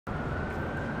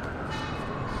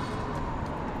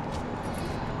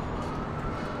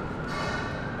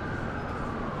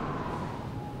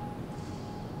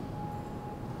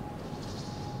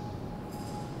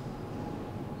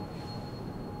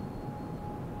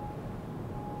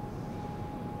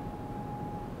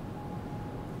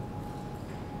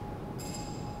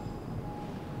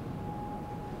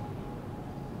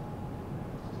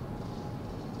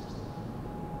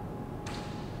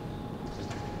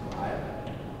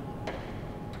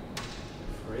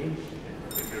Green.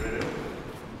 If you're ready.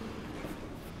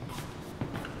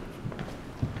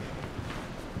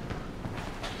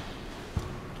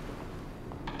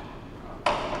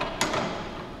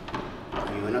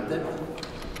 Are you in up there?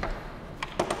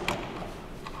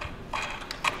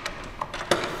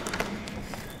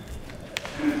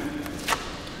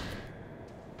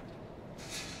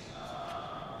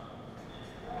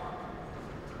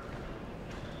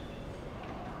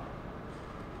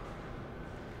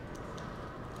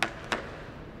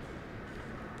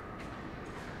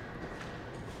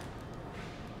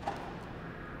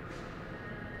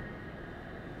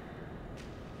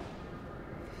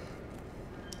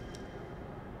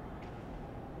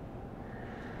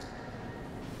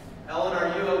 Ellen,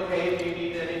 are you okay? Do you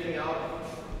need anything else?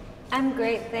 I'm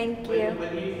great, thank you.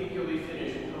 When do you think you'll be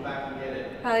finished? We'll come back and get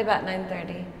it. Probably about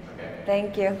 9:30. Okay.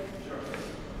 Thank you. Sure.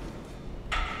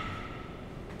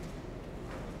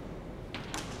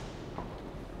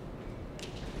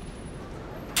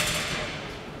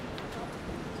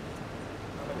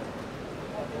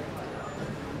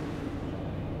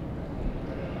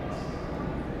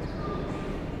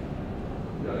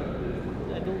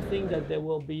 I don't think that they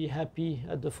will be happy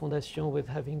at the Fondation with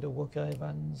having the worker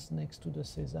Evans next to the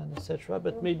Cézanne, etc.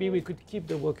 But maybe we could keep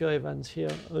the worker Evans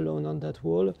here alone on that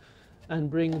wall and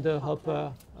bring the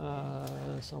hopper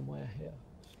somewhere here.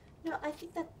 No, I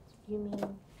think that you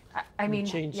mean. I mean,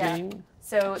 changing, yeah.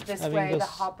 So this having way, the this-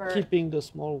 hopper keeping the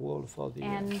small wall for the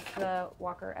and the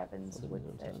Walker Evans for the would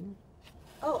middle fit. turn.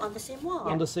 Oh, on the same wall?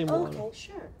 On the same wall. Okay,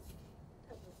 sure.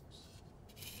 That works.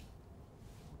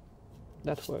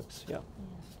 That works, yeah.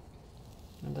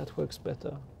 And that works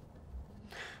better.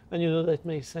 And you know that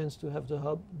makes sense to have the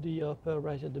hopper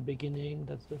right at the beginning.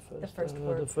 That's the first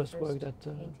work, the first work painting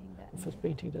that the first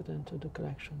painting that entered the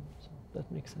collection. So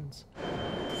that makes sense.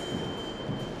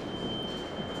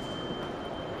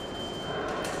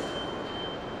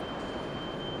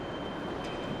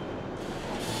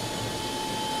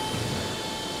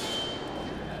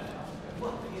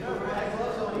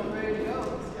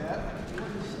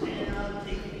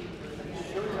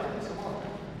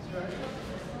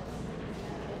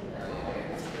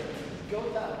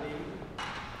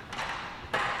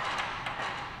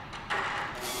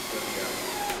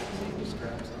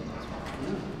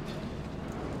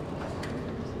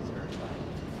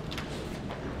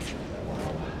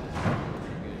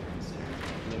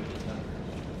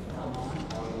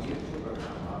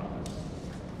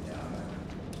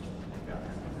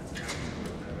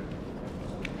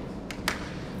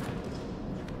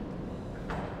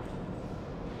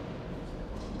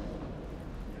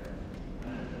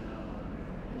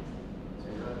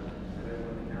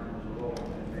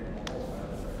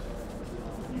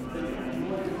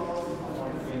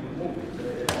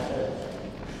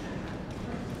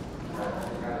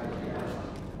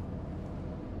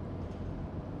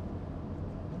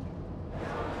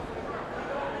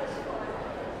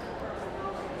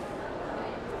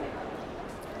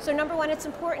 So number one, it's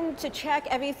important to check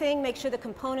everything, make sure the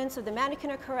components of the mannequin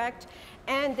are correct,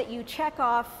 and that you check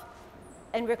off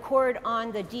and record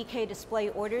on the DK display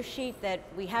order sheet that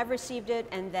we have received it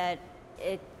and that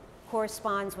it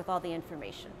corresponds with all the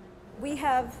information. We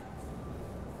have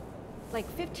like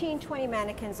 15, 20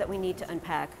 mannequins that we need to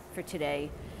unpack for today.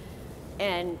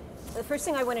 And the first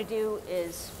thing I want to do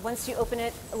is, once you open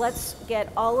it, let's get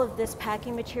all of this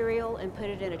packing material and put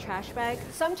it in a trash bag.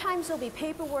 Sometimes there'll be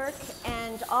paperwork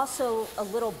and also a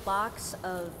little box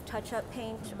of touch-up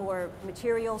paint or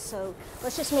material, so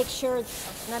let's just make sure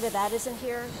none of that is in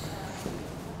here.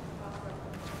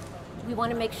 We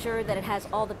want to make sure that it has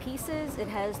all the pieces. It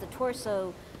has the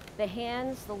torso, the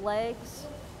hands, the legs,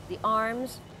 the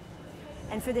arms.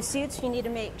 And for the suits, you need to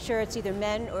make sure it's either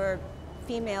men or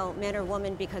female, men or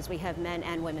women, because we have men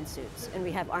and women's suits. And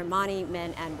we have Armani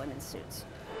men and women's suits.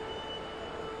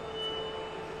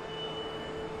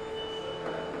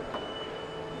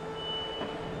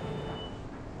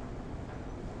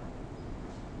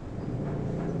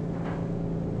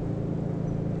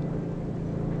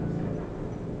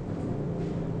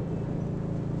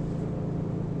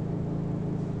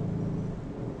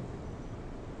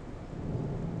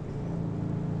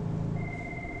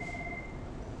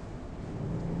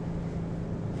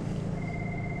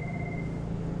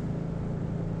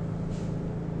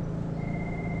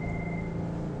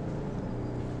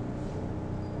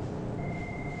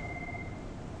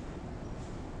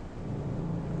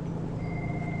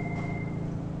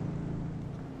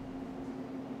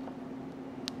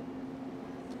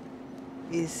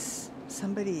 Is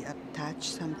somebody attached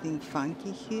something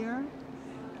funky here?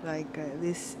 Like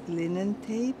this linen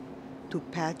tape to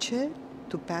patch it,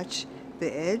 to patch the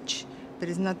edge, but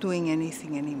it's not doing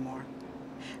anything anymore.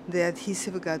 The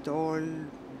adhesive got all,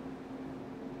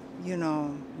 you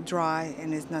know, dry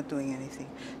and it's not doing anything.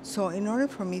 So in order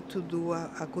for me to do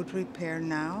a good repair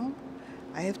now,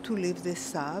 I have to leave this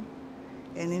sub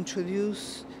and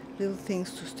introduce little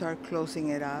things to start closing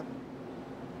it up.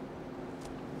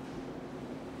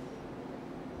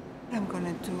 I'm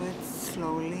gonna do it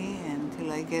slowly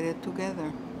until I get it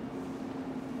together.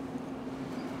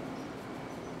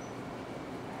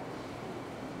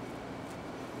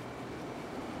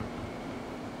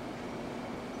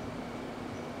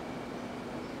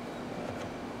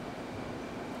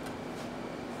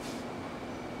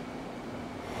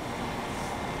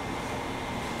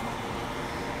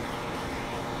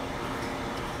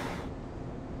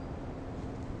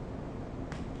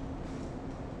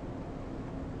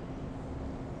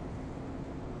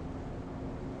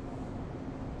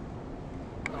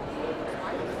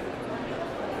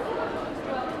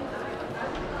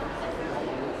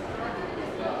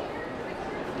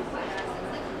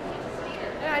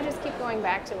 I just keep going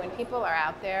back to when people are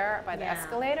out there by the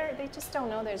escalator, they just don't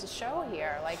know there's a show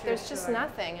here. Like there's just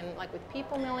nothing. And like with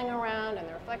people milling around and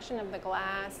the reflection of the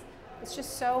glass, it's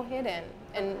just so hidden.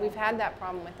 And we've had that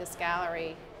problem with this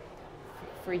gallery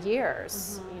for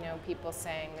years. You know, people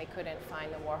saying they couldn't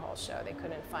find the Warhol show, they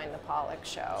couldn't find the Pollock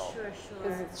show.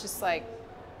 Because it's just like,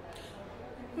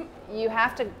 you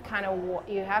have to kind of,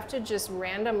 you have to just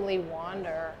randomly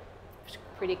wander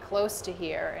pretty close to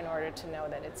here in order to know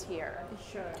that it's here.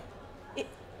 Sure.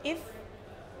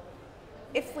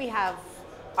 If we have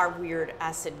our weird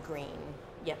acid green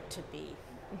yet to be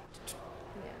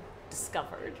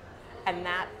discovered, and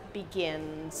that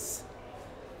begins.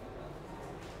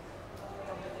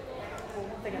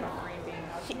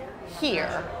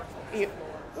 Here.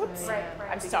 Oops.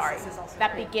 I'm sorry.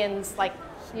 That begins like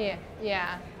there.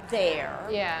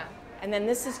 Yeah. And then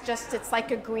this is just, it's like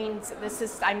a green, this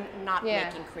is, I'm not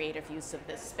making creative use of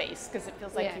this space because it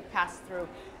feels like you pass through.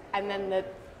 And then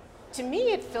to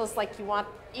me, it feels like you want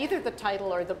either the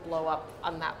title or the blow up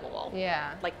on that wall.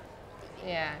 Yeah. Like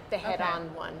the head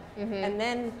on one. And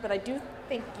then, but I do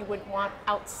think you would want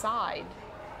outside.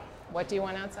 What do you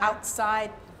want outside?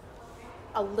 Outside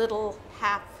a little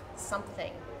half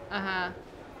something. Yeah.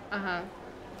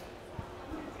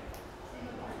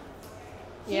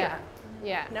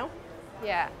 Yeah. No?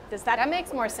 Yeah. Does that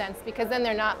makes more sense because then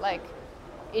they're not like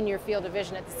in your field of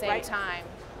vision at the same time.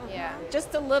 Yeah.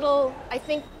 Just a little, I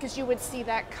think, because you would see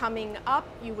that coming up,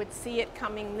 you would see it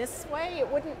coming this way. It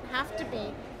wouldn't have to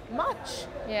be much.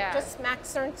 Yeah. Just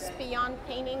Max Ernst Beyond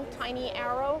Painting, tiny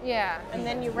arrow. Yeah. And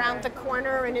then you round the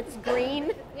corner and it's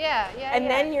green. Yeah. And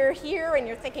then you're here and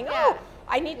you're thinking, oh,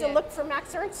 I need to look for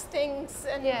Max Ernst things.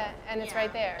 And and it's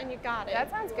right there. And you got it. That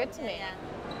sounds good to me.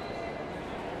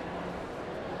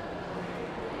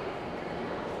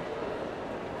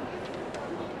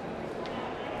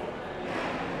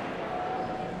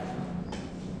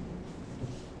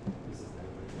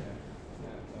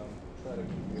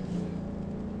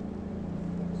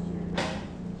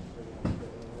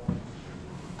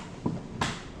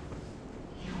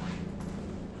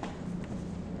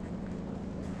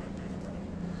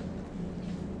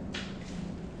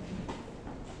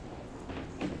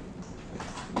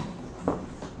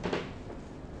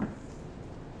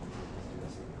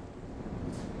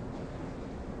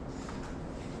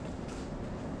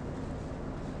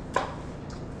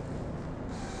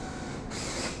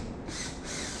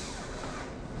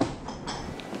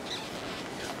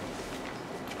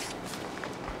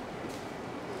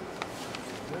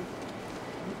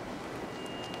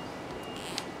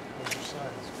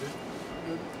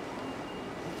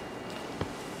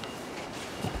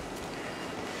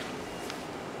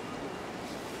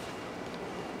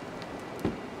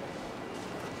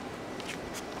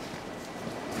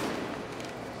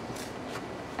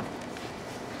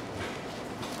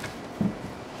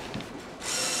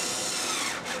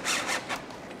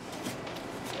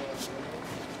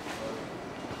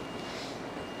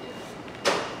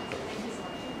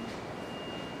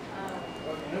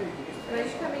 Are you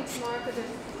coming tomorrow because there's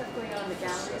stuff going on in the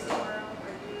gallery somewhere?